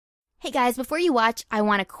Hey guys, before you watch, I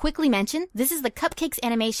want to quickly mention, this is the Cupcakes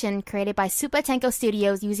animation created by Supatenko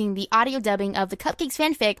Studios using the audio dubbing of the Cupcakes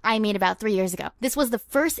fanfic I made about 3 years ago. This was the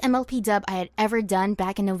first MLP dub I had ever done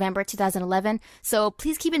back in November 2011, so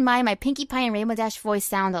please keep in mind my Pinkie Pie and Rainbow Dash voice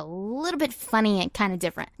sound a little bit funny and kind of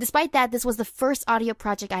different. Despite that, this was the first audio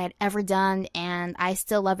project I had ever done, and I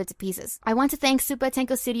still love it to pieces. I want to thank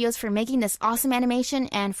Supatenko Studios for making this awesome animation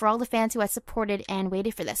and for all the fans who had supported and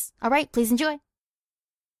waited for this. Alright, please enjoy!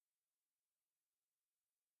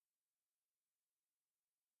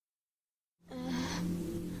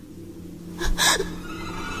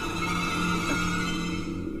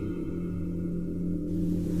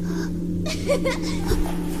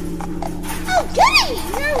 Oh, goody!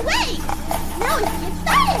 You're awake! Now we can get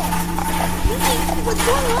started! Pinkie, what's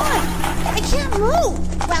going on? I can't move!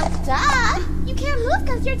 Well, duh! You can't move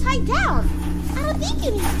because you're tied down! I don't think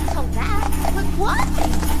you need to tell that. But why?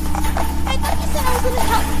 I thought you said I was gonna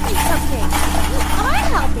help you make something. You are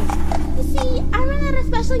helping! You see, I ran out of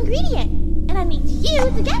special ingredient, and I need you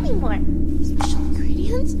to get me more. Special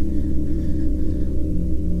ingredients?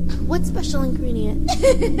 What special ingredient?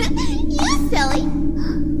 You silly!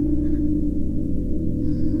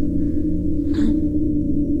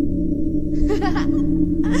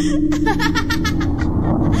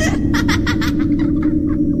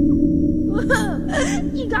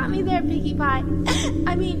 You got me there, Pinkie Pie.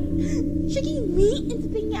 I mean, tricking me into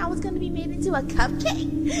thinking I was going to be made into a cupcake?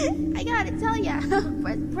 I gotta tell ya,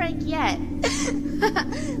 first prank yet.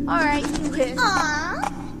 Alright, you win. Aww,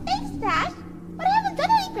 thanks, Dash. But I haven't done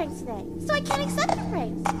any pranks today, so I can't accept your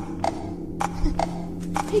pranks.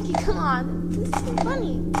 Pinkie, come on. This isn't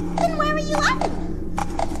funny. Then why were you laughing?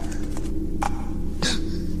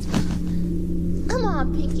 Come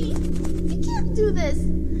on, Pinkie. You can't do this.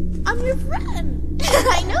 I'm your friend.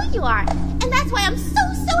 I know you are. And that's why I'm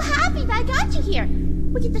so happy that I got you here.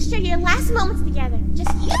 We get to share your last moments together.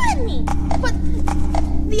 Just you and me. But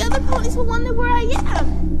the other ponies will wonder where I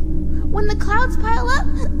am. When the clouds pile up,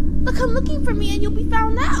 they'll come looking for me and you'll be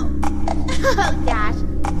found out. Oh, Dash.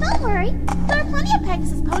 Don't worry. There are plenty of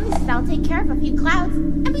Pegasus ponies that'll take care of a few clouds.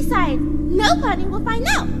 And besides, no pony will find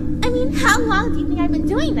out. I mean, how long do you think I've been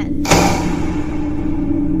doing this?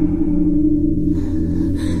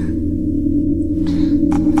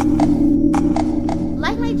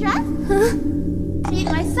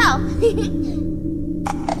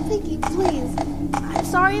 Pinkie, please. I'm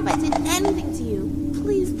sorry if I did anything to you.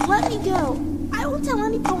 Please, let me go. I won't tell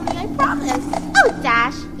any pony, I promise. Oh,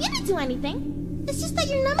 Dash, you didn't do anything. It's just that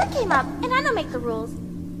your number came up, and I don't make the rules.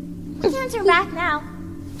 You can't turn back now.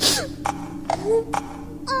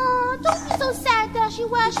 Aw, don't be so sad, Dashy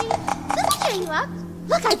Washy. This will cheer you up.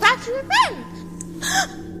 Look, I brought you a friend.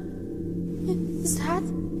 Is that?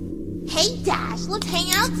 Hey, Dash, let's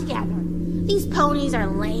hang out together. These ponies are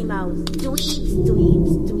lame-os. Dweebs.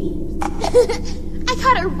 I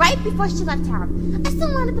caught her right before she left town. I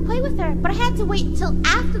still wanted to play with her, but I had to wait until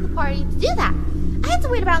after the party to do that. I had to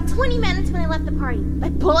wait about 20 minutes when I left the party.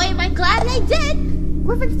 But boy, am I glad I did!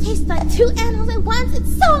 We're going to taste like 2 animals at once.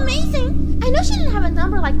 It's so amazing! I know she didn't have a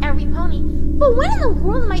number like every pony, but when in the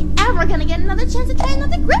world am I ever going to get another chance to try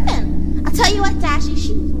another Griffin? I'll tell you what, Dashy,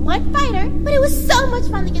 she was one fighter, but it was so much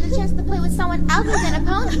fun to get a chance to play with someone other than a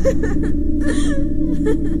pony.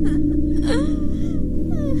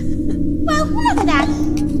 Well, enough of that.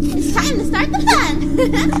 It's time to start the fun.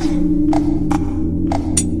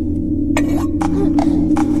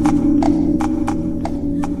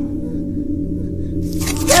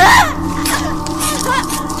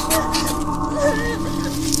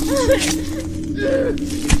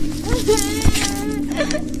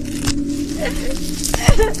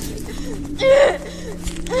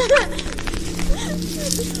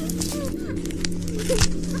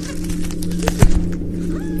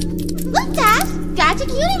 Look, Dash! Got your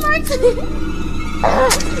cutie marks!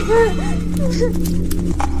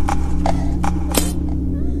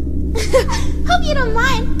 Hope you don't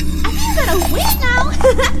mind. I think I'm gonna win now!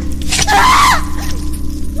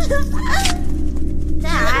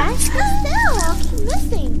 Dash, still, keep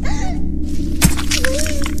missing.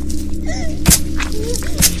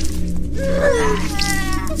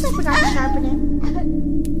 Guess I forgot to sharpen it.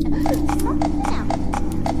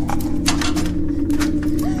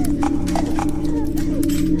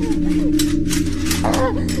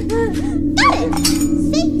 Got it!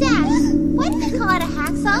 Say, Dash, why did they call it a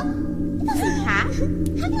hacksaw? It doesn't hack.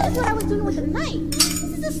 Hacking is what I was doing with the knife. This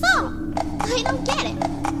is a saw. I don't get it.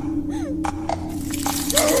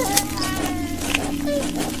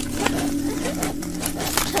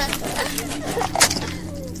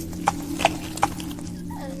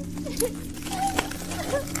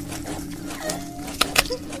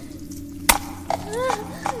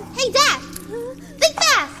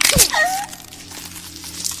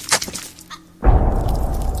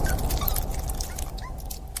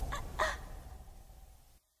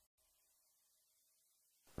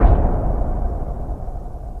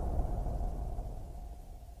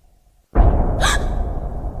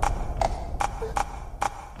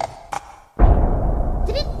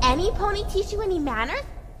 any pony teach you any manners?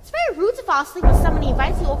 It's very rude to fall asleep when somebody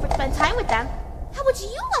invites you over to spend time with them. How would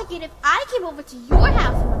you like it if I came over to your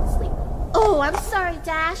house and went to sleep? Oh, I'm sorry,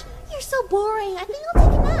 Dash. You're so boring. I think I'll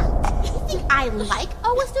take a nap. You think I like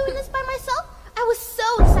always doing this by myself? I was so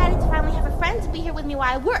excited to finally have a friend to be here with me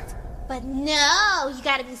while I worked. But no, you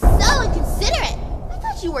gotta be so inconsiderate. I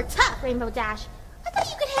thought you were tough, Rainbow Dash. I thought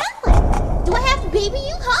you could handle it. Do I have to baby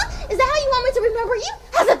you, huh? Is that how you want me to remember you?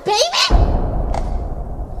 As a baby?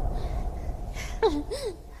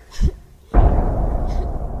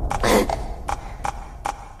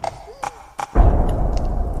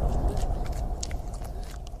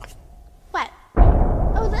 What?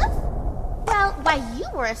 Oh, this? Well, while you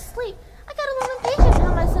were asleep, I got a little impatient and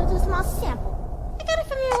helped myself to a small sample. I got it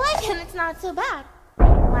from your leg and it's not so bad.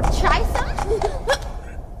 Want to try some?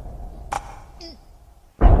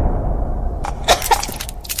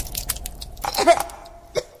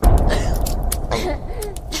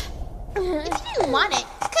 If you didn't want it,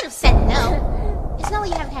 you could have said no. It's not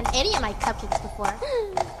like you haven't had any of my cupcakes before.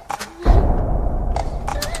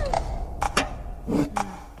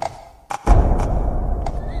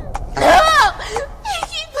 Oh!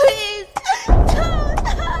 Mickey, please! Don't!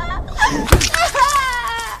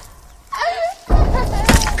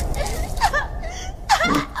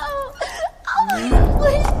 Oh,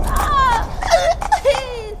 please stop!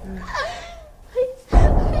 Please!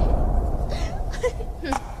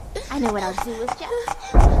 I know what I'll do with Jeff.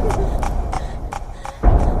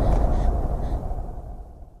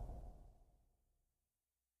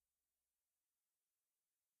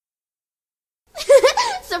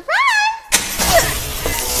 Surprise!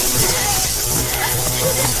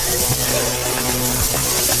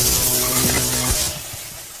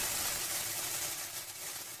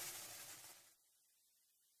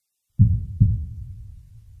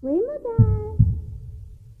 Rainbow Dash.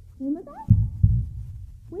 Rainbow Dash?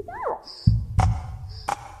 Wake up!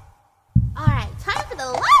 Alright, time for the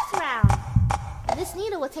last round! This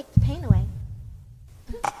needle will take the pain away.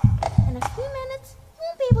 In a few minutes, you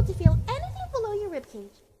won't be able to feel anything below your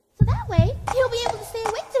ribcage. So that way, you'll be able to stay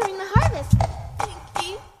awake during the harvest.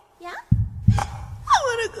 Pinky? Yeah? I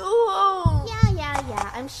want to go home.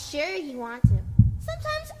 Yeah, I'm sure you want to.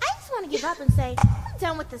 Sometimes I just want to give up and say, I'm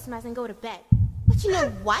done with this mess and go to bed. But you know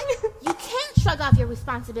what? You can't shrug off your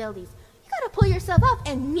responsibilities. You gotta pull yourself up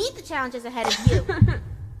and meet the challenges ahead of you.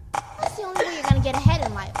 That's the only way you're gonna get ahead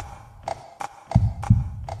in life.